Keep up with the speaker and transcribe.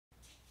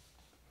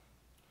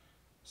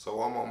So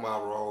I'm on my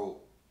road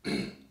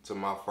to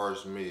my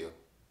first meal.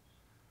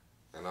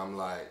 And I'm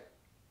like,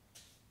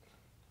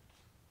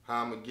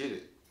 how I'm gonna get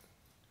it?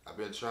 I've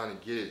been trying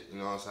to get it, you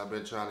know what I'm saying? I've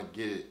been trying to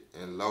get it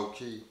in low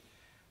key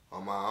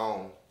on my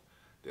own.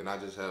 Then I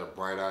just had a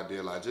bright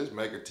idea, like just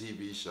make a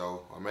TV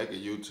show or make a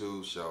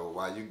YouTube show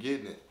while you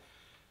getting it.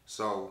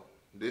 So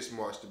this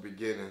marks the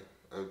beginning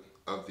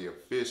of the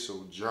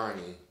official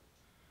journey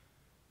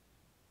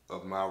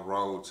of my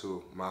road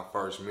to my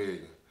first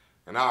million.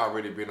 And I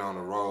already been on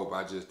the road, but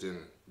I just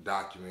didn't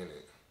document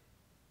it.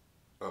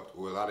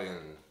 Well, I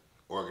didn't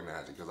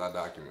organize it because I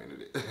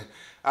documented it.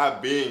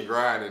 I've been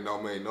grinding,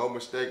 don't make no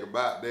mistake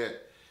about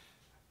that.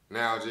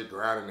 Now just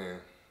grinding and,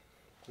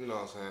 you know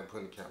what I'm saying,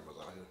 putting the cameras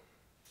out here.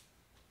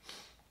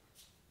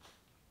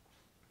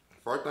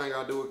 First thing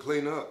I do is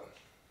clean up.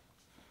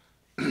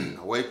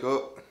 I wake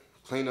up,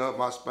 clean up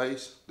my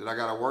space that I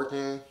gotta work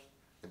in.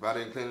 If I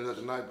didn't clean it up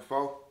the night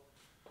before,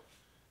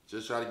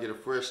 just try to get a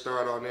fresh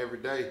start on every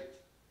day.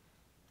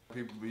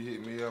 People be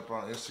hitting me up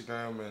on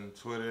Instagram and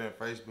Twitter and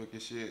Facebook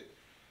and shit.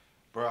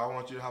 Bro, I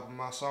want you to hop on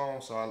my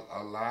song, so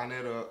I line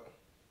it up.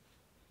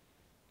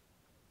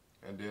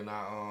 And then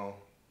I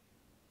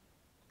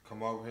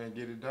come over here and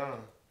get it done.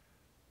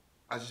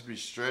 I just be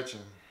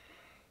stretching.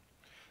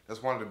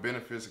 That's one of the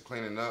benefits of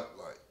cleaning up,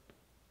 like,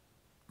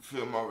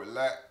 feel more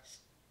relaxed.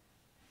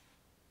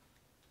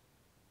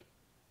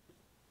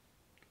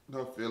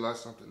 Don't feel like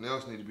something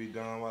else need to be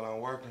done while I'm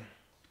working.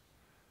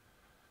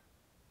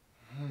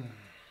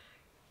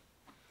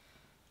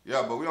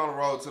 Yeah, but we on the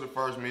road to the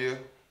first meal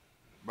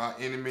by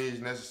any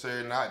means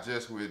necessary, not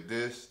just with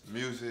this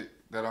music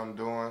that I'm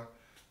doing,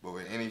 but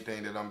with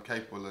anything that I'm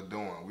capable of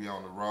doing. We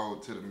on the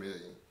road to the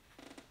million.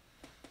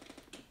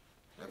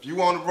 If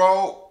you on the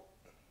road,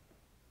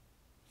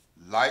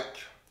 like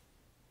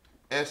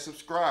and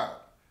subscribe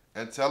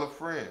and tell a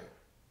friend,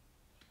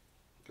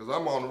 because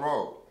I'm on the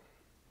road.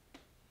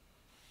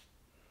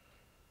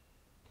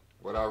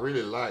 What I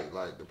really like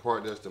the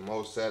part that's the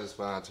most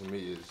satisfying to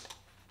me is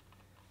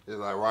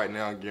like right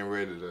now I'm getting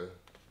ready to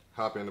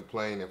hop in the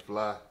plane and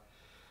fly.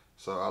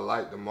 So I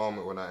like the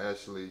moment when I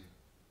actually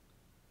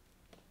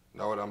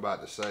know what I'm about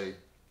to say.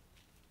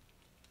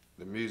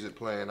 The music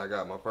playing, I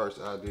got my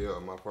first idea or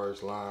my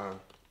first line.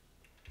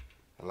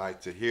 I like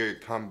to hear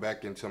it come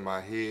back into my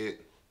head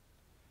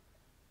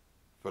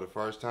for the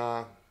first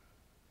time.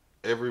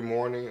 Every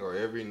morning or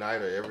every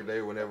night or every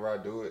day whenever I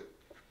do it.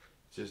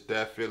 Just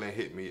that feeling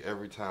hit me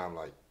every time,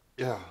 like,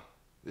 yeah,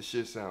 this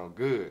shit sound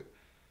good.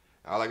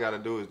 All I gotta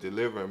do is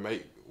deliver and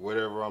make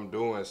whatever I'm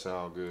doing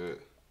sound good.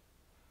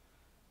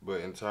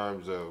 But in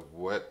terms of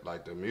what,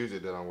 like the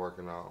music that I'm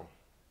working on,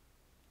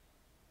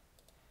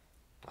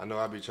 I know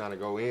I be trying to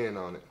go in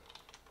on it.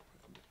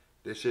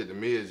 This shit to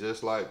me is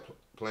just like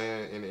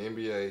playing in the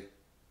NBA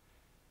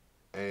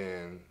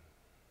and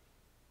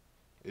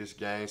it's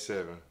game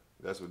 7.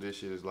 That's what this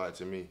shit is like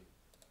to me.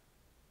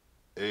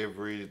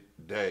 Every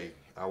day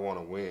I want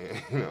to win,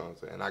 you know what I'm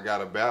saying? I got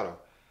a battle.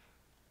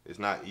 It's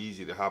not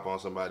easy to hop on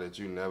somebody that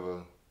you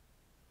never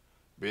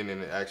been in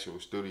the actual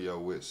studio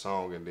with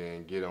song and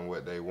then get them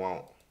what they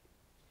want.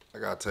 I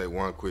gotta take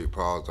one quick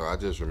pause though. I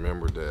just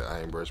remembered that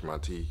I ain't brushed my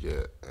teeth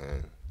yet,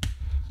 and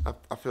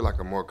I feel like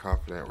a more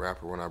confident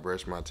rapper when I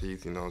brush my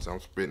teeth, you know what I'm saying?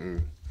 I'm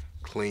spitting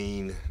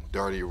clean,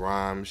 dirty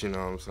rhymes, you know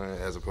what I'm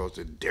saying? As opposed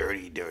to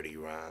dirty, dirty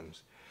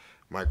rhymes.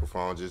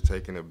 Microphone just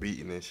taking a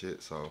beating and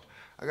shit, so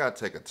I gotta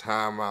take a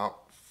time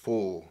out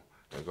full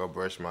and go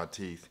brush my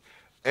teeth.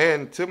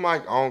 And to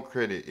my own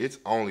credit, it's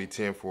only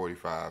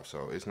 10:45,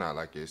 so it's not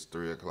like it's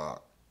 3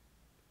 o'clock.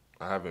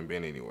 I haven't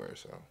been anywhere,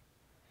 so.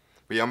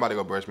 But yeah, I'm about to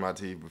go brush my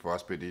teeth before I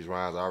spit these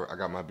rhymes. I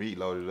got my beat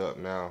loaded up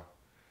now.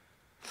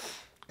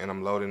 And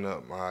I'm loading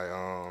up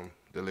my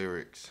the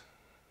lyrics.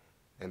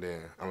 And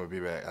then I'm gonna be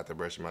back after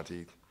brushing my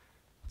teeth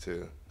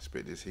to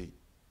spit this heat.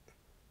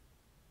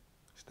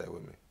 Stay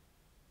with me.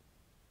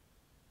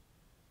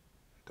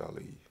 Don't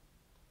leave.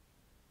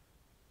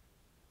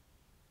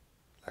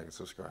 Like and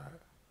subscribe.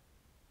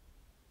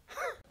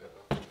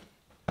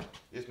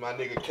 It's my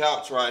nigga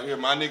Couch right here.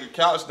 My nigga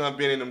Couch done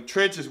been in them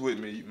trenches with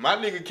me. My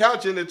nigga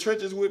Couch in the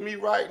trenches with me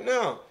right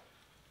now.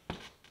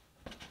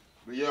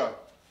 But yeah.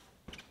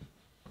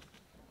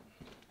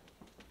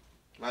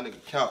 My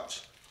nigga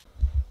Couch.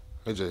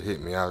 It just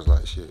hit me. I was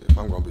like, shit, if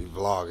I'm gonna be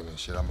vlogging and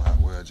shit, I might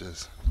well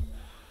just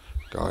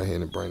go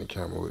ahead and bring the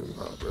camera with me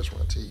while I brush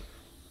my teeth.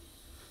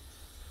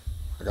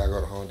 I gotta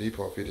go to Home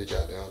Depot for the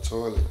goddamn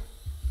toilet.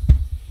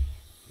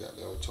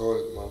 Goddamn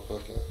toilet,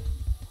 motherfucking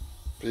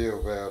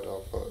field valve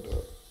done fucked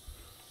up.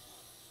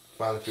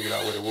 Finally figured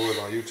out what it was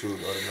on YouTube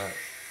the other night.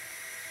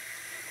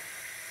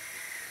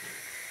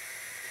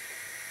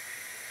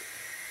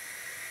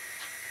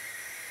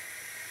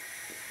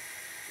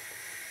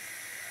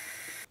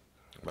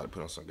 I'm about to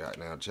put on some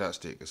goddamn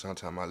chapstick, cause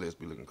sometimes my lips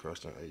be looking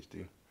crusty in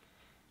HD.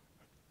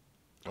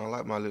 I don't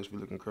like my lips be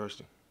looking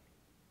crusty.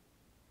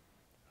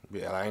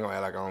 Yeah, I ain't gonna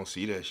act like I don't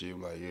see that shit.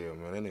 Like, yeah,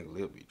 man, that nigga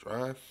lip be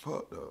dry.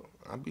 Fuck though.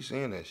 I be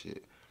seeing that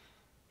shit.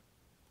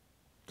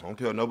 I don't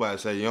care what nobody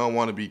say. You don't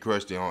want to be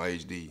crusty on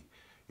HD.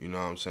 You know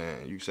what I'm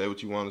saying? You say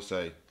what you want to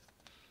say.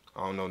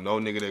 I don't know no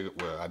nigga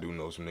that, well, I do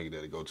know some nigga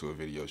that go to a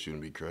video shoot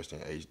and be crushed in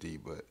HD,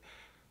 but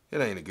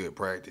it ain't a good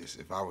practice.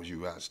 If I was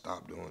you, I'd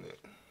stop doing it.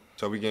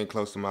 So we getting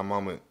close to my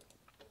moment,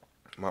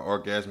 my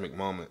orgasmic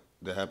moment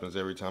that happens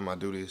every time I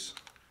do this.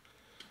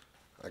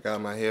 I got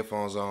my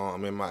headphones on,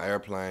 I'm in my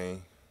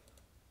airplane.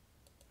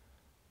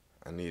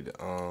 I need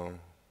to,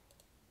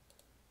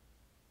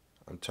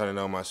 I'm turning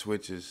on my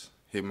switches,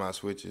 hit my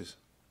switches.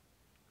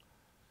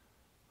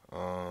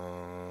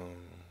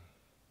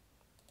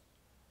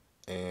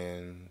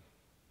 And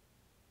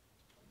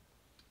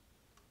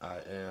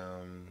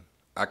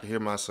I can hear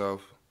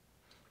myself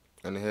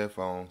in the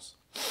headphones.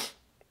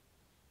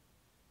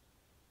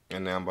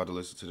 And now I'm about to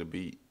listen to the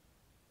beat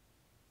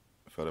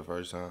for the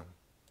first time.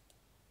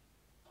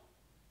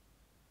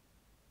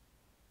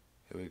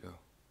 Here we go.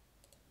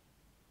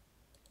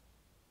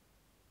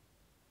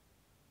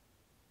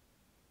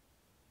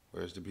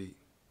 Where's the beat?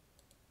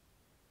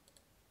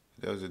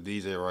 If there was a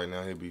DJ right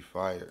now, he'd be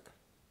fired.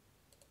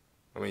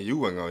 I mean, you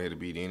wasn't gonna hear the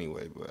beat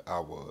anyway, but I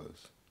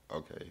was.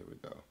 Okay, here we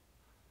go.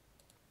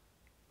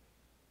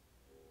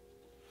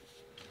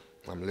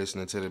 I'm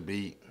listening to the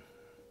beat.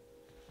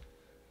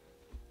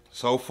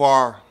 So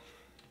far,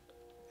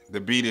 the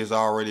beat is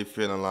already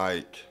feeling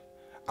like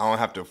I don't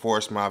have to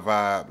force my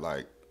vibe.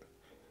 Like,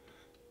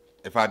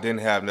 if I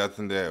didn't have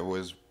nothing that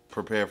was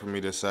prepared for me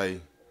to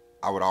say,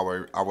 I would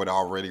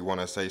already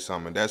want to say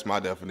something. That's my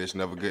definition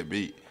of a good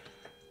beat.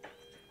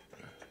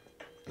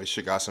 This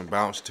shit got some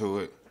bounce to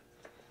it.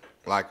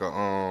 Like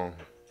a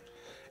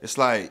it's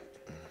like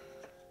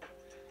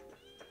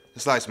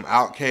some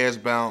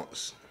Outkast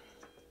bounce,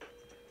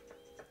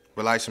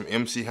 but like some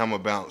MC Hammer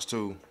bounce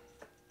too.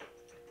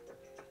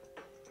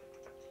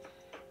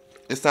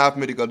 It's time for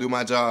me to go do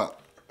my job.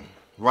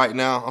 Right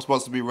now, I'm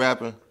supposed to be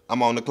rapping.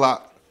 I'm on the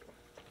clock,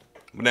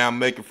 but now I'm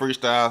making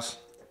freestyles,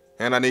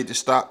 and I need to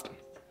stop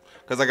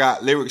because I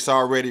got lyrics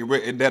already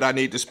written that I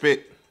need to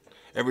spit.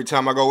 Every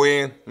time I go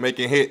in,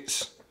 making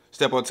hits,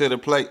 step onto the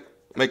plate,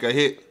 make a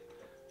hit.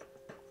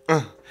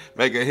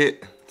 Make a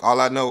hit.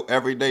 All I know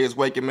every day is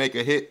wake and make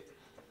a hit.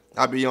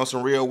 I be on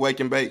some real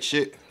wake and bake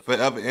shit.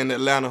 Forever in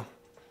Atlanta.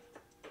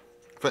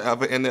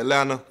 Forever in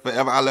Atlanta.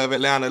 Forever I love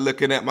Atlanta.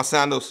 Looking at my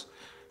sandals.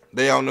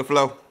 They on the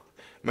floor.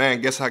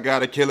 Man, guess I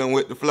got a killing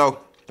with the flow.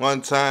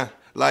 One time,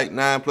 like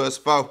 9 +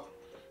 4.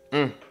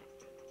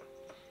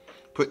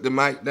 Put the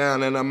mic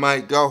down and I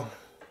might go.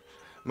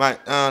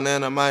 Mic down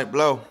and I might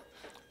blow.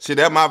 See,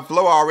 that's my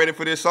flow already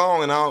for this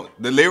song. And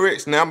the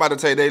lyrics, now I'm about to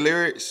take their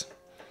lyrics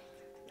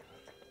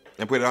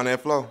and put it on that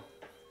flow.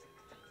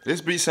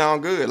 This beat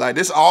sound good. Like,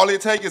 this all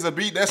it take is a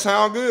beat that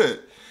sound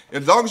good.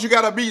 As long as you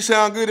got a beat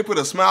sound good, it put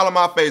a smile on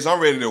my face. I'm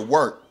ready to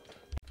work.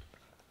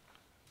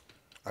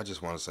 I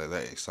just want to say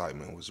that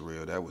excitement was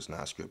real. That was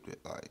not scripted.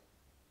 Like,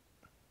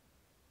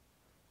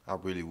 I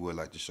really would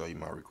like to show you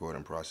my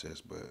recording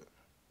process, but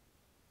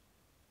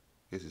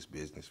this is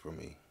business for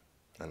me,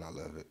 and I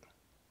love it.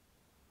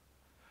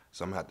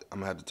 So I'm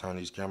gonna have to turn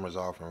these cameras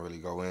off and really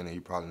go in, and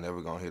you probably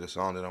never gonna hear the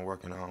song that I'm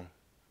working on.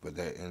 But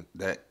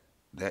that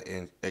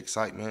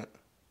excitement,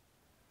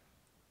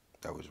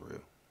 that was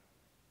real.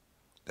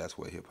 That's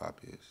what hip hop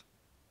is.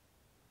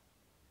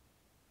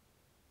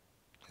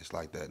 It's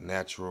like that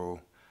natural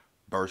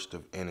burst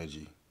of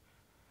energy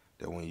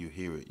that when you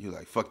hear it, you're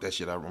like, fuck that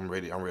shit, I'm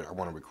ready, I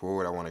want to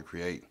record, I want to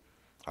create,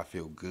 I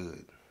feel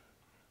good.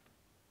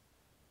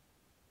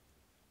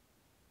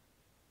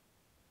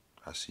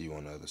 I see you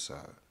on the other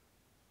side.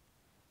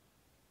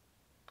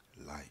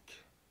 Like,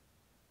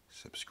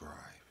 subscribe,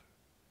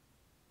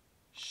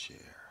 share.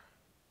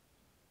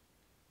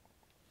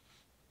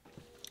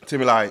 It took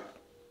me like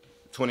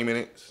 20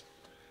 minutes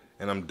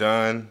and I'm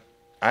done.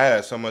 I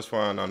had so much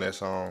fun on that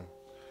song.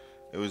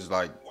 It was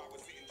like,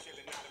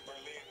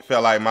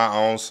 felt like my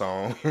own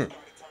song.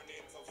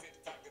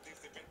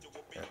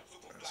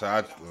 So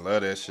I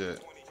love that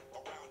shit.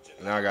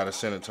 Now I gotta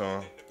send it to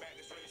him.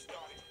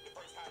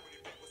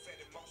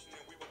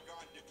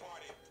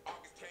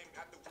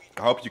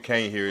 I hope you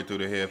can't hear it through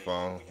the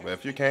headphones, but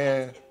if you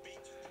can,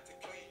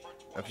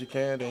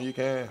 then you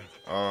can.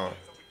 I'll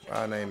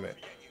name it.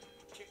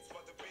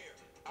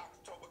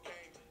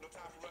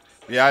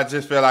 Yeah, I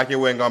just feel like it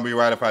wasn't gonna be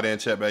right if I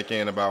didn't check back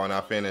in about when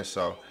I finished,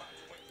 so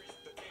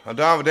I'm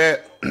done with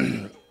that.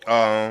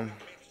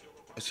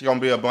 It's gonna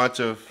be a bunch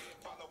of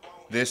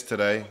this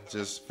today.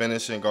 Just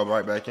finish and go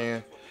right back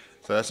in.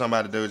 So that's something I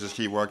have to do, just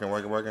keep working.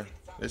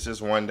 It's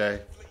just one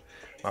day.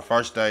 My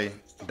first day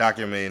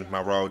documenting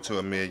my road to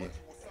 1 million.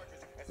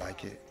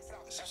 Like it,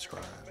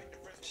 subscribe.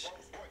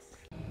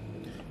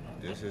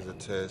 This is a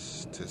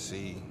test to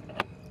see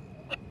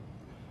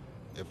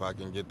if I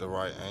can get the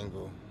right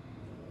angle.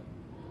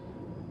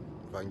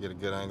 If I can get a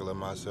good angle of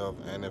myself,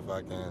 and if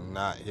I can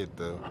not hit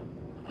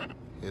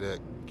that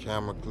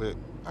camera clip.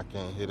 I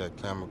can't hit that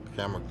camera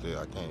clip.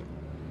 I can't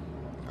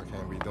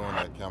be doing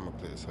that camera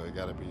clip. So it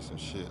gotta be some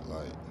shit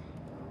like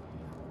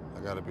I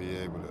gotta be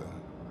able to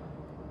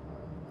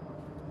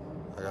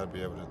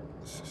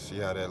see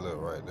how that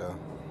look right there.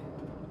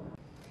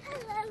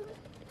 Hello.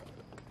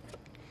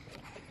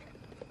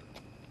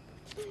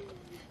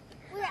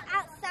 We're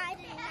outside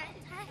in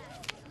nighttime.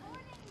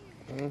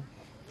 Hmm?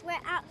 We're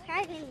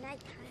outside in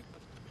nighttime.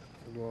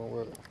 What's going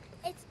with it?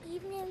 It's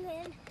evening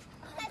and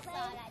I saw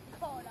that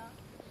photo.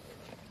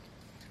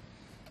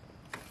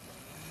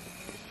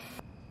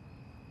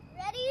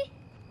 Ready?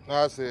 No,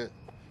 I said,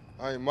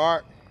 all right,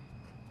 Mark,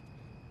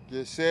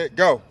 get set,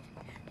 go.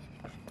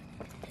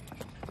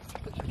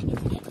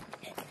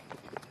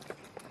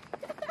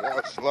 That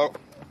was slow.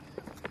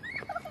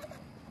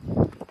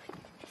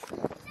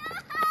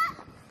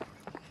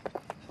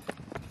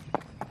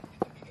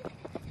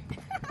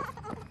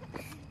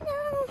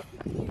 No.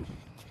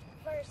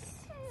 First,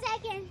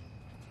 second,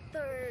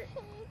 third.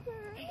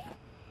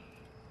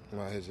 I'm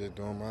out here just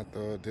doing my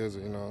third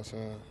dizzle, you know what I'm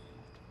saying?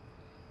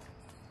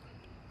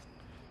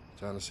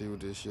 Trying to see what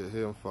this shit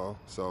here for.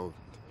 So,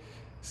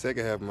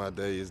 second half of my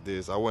day is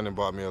this. I went and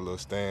bought me a little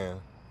stand.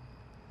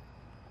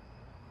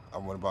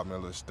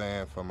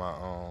 For my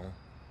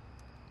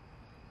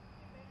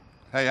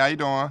Hey, how you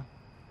doing?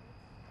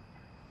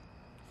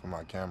 For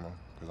my camera,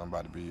 because I'm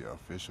about to be an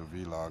official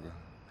vlogger.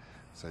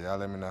 So y'all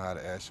let me know how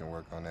the action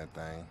work on that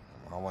thing.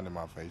 I don't want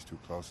my face too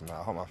close, and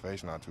I hope my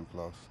face not too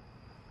close.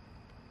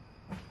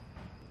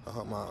 I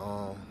hope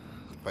my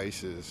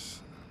face is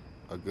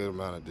a good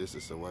amount of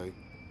distance away,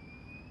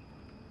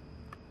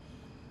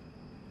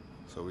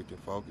 so we can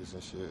focus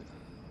and shit.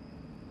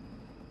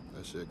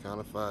 That shit kind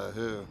of fire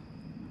here.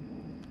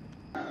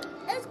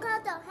 It's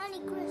called the Honey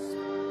Crisp,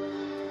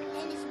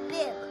 and it's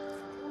big,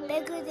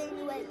 bigger than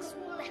you would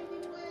expect.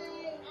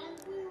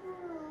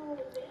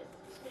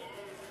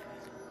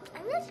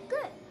 And it's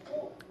good.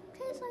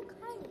 Tastes like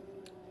honey.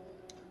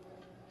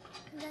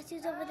 And that's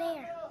who's over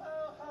there.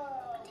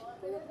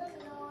 I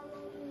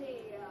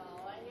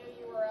knew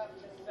you were up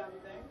to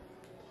something.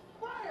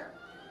 Fire!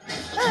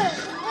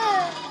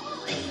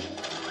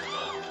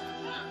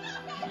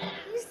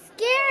 You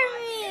scare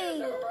me.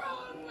 What's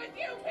wrong with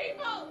you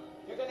people?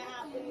 You're gonna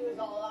have to use a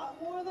lot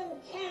more than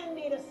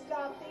candy to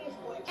stop these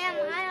witches. Am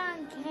I on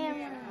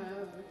camera?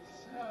 I'm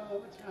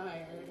so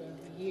tired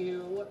of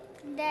you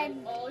Dad.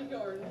 and all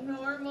your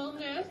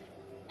normalness.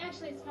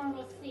 Actually, it's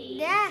normal C.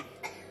 Dad.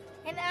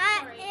 And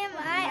am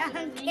I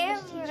on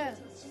camera?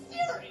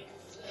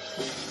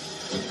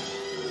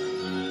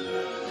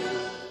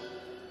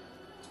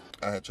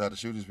 I had tried to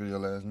shoot this video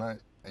last night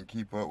and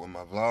keep up with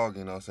my vlog,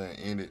 you know what I'm saying,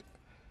 end it.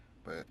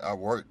 But I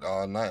worked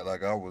all night.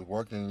 Like, I was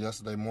working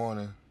yesterday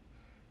morning,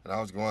 and I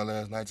was going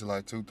last night till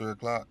like 2, 3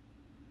 o'clock.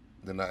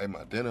 Then I ate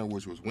my dinner,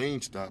 which was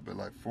Wingstop at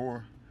like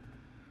 4.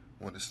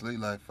 Went to sleep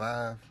like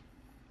 5.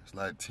 It's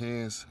like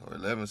 10 or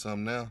 11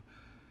 something now.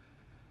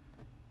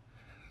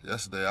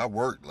 Yesterday I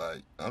worked,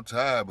 like, I'm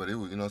tired, but it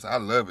was, you know, I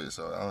love it,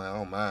 so I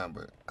don't mind,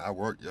 but I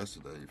worked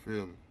yesterday, you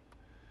feel me?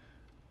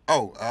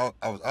 Oh,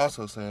 I was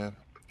also saying,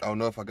 I don't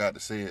know if I got to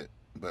say it,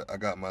 but I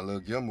got my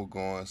little gimbal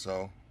going,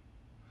 so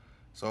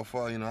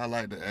far, you know, I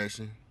like the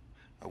action.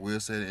 I will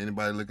say that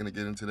anybody looking to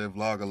get into their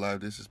vlogger life,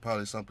 this is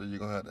probably something you're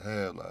going to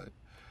have. Like,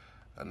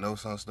 I know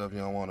some stuff you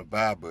don't want to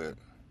buy, but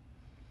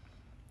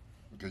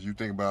because you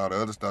think about all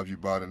the other stuff you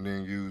bought and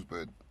didn't use,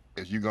 but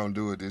if you're going to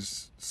do it,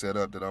 this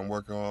setup that I'm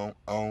working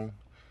on,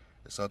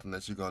 it's something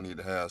that you're going to need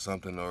to have,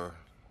 something or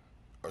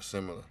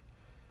similar.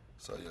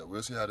 So, yeah,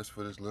 we'll see how this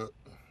footage look.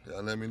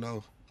 Y'all let me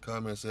know.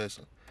 Comment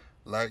section.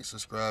 Like,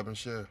 subscribe, and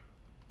share.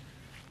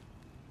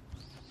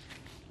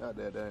 Not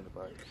that ain't the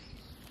bike.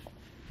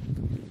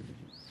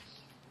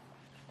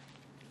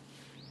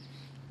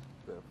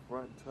 The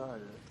front tire,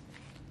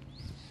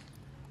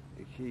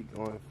 it keep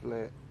going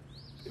flat.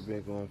 It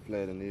been going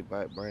flat and this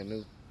bike brand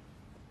new.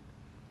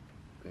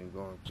 Been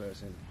going flat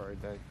since the first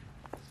day.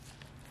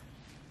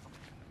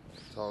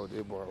 I told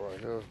this boy right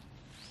here,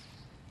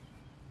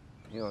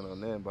 he don't know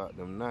nothing about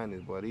them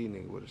 90s, but these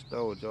niggas would have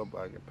stole your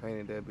bike and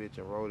painted that bitch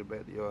and rolled it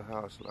back to your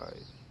house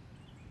like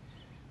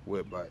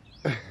wet bike.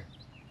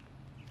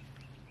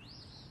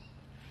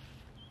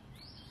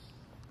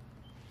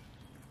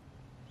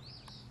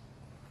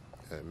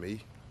 At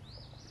me.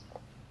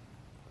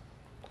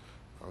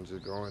 I'm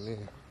just going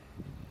in.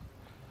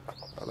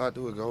 All I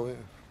do is go in.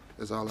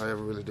 That's all I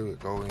ever really do is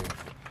go in.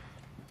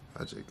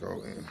 I just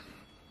go in.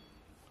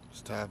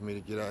 It's time for me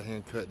to get out here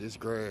and cut this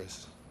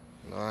grass.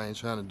 No, I ain't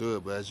trying to do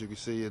it, but as you can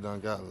see, it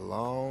done got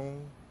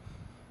long.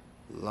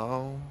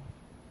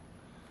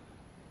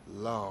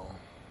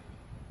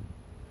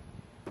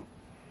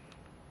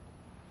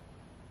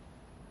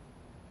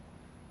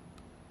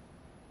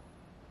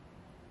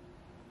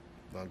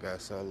 Done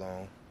got so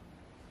long.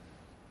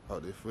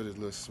 Hope this footage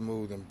looks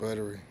smooth and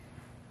buttery.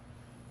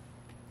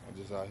 I'm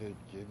just out here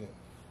getting it.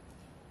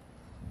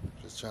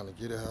 Just trying to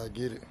get it how I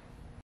get it.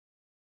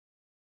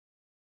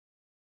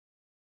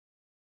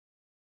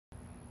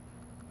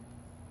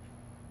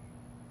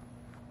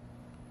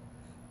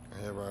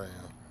 And here I am.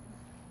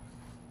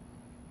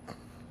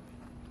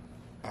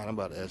 Alright, I'm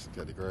about to actually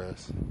cut the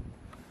grass.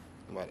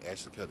 I'm about to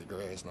actually cut the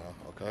grass now,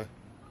 okay?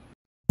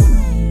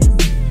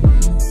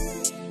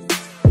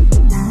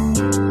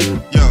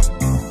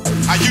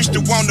 I used to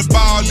want the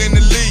ball in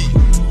the league,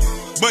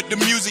 but the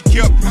music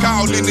kept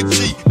calling the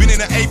G. Been in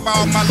the 8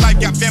 all my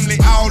life, got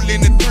family all in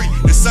the 3.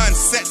 The sun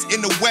sets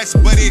in the west,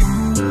 but it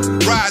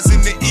rises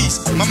in the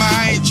east. Mama,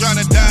 I ain't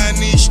tryna die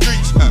in these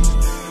streets.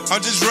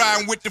 I'm just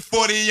riding with the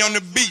 40 on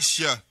the beach,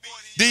 yeah.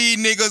 These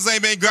niggas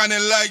ain't been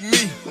grinding like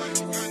me.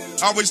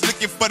 Always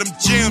looking for them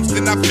gems,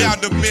 then I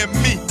found them in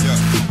me,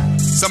 yeah.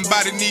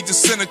 Somebody need to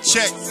send a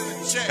check.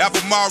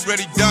 Album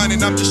already done,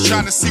 and I'm just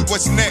trying to see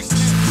what's next.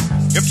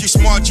 If you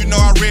smart, you know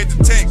I read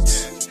the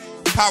text.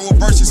 Power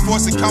versus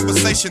force in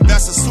conversation,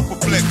 that's a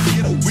superplex.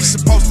 We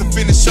supposed to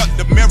finish up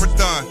the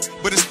marathon,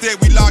 but instead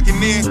we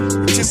logging in,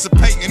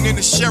 participating in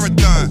the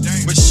Sherathon.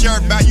 But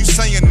shared value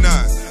saying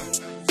none.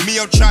 Me,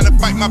 I'm trying to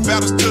fight my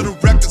battles till the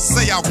record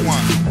say I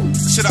won.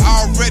 Should've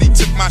already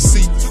took my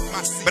seat,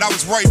 but I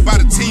was worried about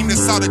a team that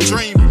saw the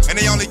dream, and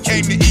they only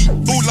came to eat.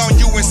 Fool on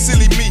you and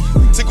silly me.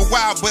 Took a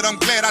while, but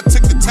I'm glad I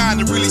took the time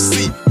to really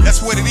see.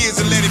 That's what it is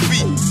and let it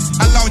be.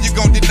 How long you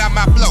gon' deny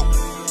my flow?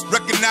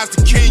 Recognize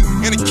the king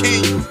and the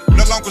king,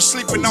 no longer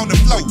sleeping on the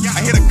floor.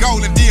 I hit a goal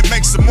and then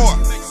make some more.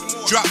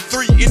 Dropped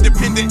 3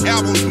 independent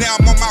albums, now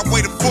I'm on my way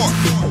to 4.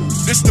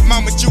 This the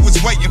moment you was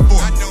waiting for.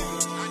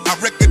 I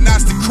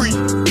recognize the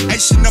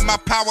creation of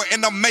my power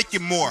and I'm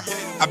making more.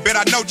 I bet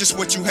I know just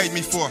what you hate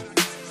me for.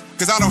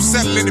 Cause I don't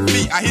settle in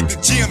defeat, I hit the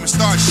gym and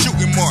start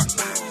shooting more.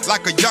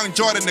 Like a young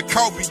Jordan to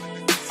Kobe,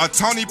 a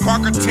Tony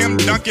Parker, Tim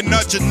Duncan,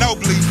 or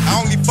Ginobili.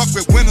 I only fuck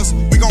with winners,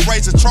 we gon'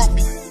 raise a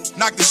trophy.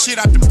 Knock the shit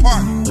out the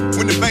park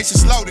when the bass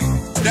is loaded.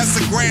 That's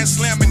a grand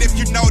slam, and if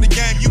you know the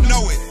game, you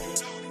know it.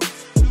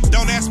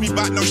 Don't ask me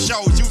about no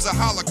shows, use a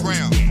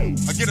hologram.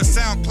 Or get a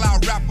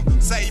SoundCloud rapper,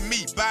 save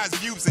me, buy his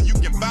views, and you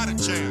can buy the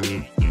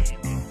jam.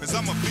 Cause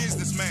I'm a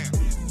businessman,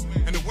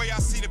 and the way I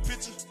see the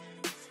picture,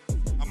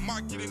 I'm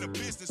marketing a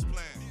business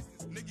plan.